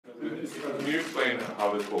Can you explain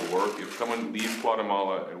how this will work? If someone leaves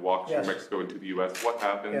Guatemala and walks from Mexico into the U.S., what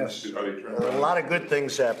happens? Yes. Are they turned around? A lot of good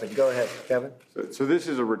things happen. Go ahead, Kevin. So this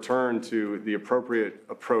is a return to the appropriate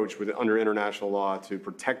approach under international law to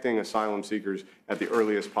protecting asylum seekers at the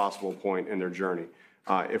earliest possible point in their journey.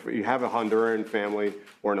 If you have a Honduran family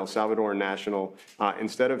or an El Salvadoran national,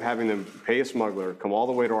 instead of having them pay a smuggler, come all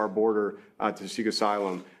the way to our border to seek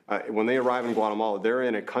asylum, when they arrive in Guatemala, they're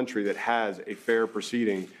in a country that has a fair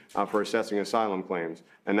proceeding for assessing asylum claims,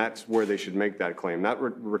 and that's where they should make that claim. That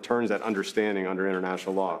returns that understanding under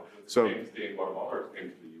international law. So Stay in Guatemala or stay to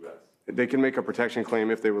the U.S.? They can make a protection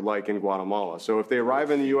claim if they would like in Guatemala. So if they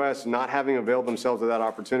arrive in the U.S. not having availed themselves of that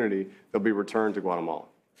opportunity, they'll be returned to Guatemala.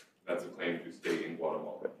 That's a claim to stay in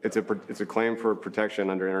Guatemala. It's a claim for protection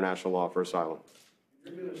under international law for asylum.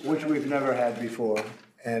 Which we've never had before,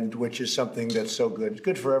 and which is something that's so good. It's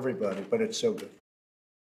good for everybody, but it's so good.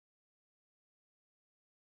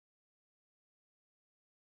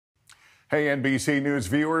 Hey, NBC News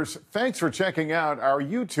viewers, thanks for checking out our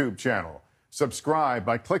YouTube channel. Subscribe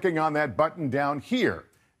by clicking on that button down here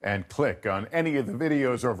and click on any of the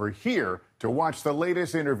videos over here to watch the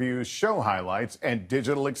latest interviews, show highlights, and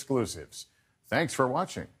digital exclusives. Thanks for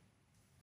watching.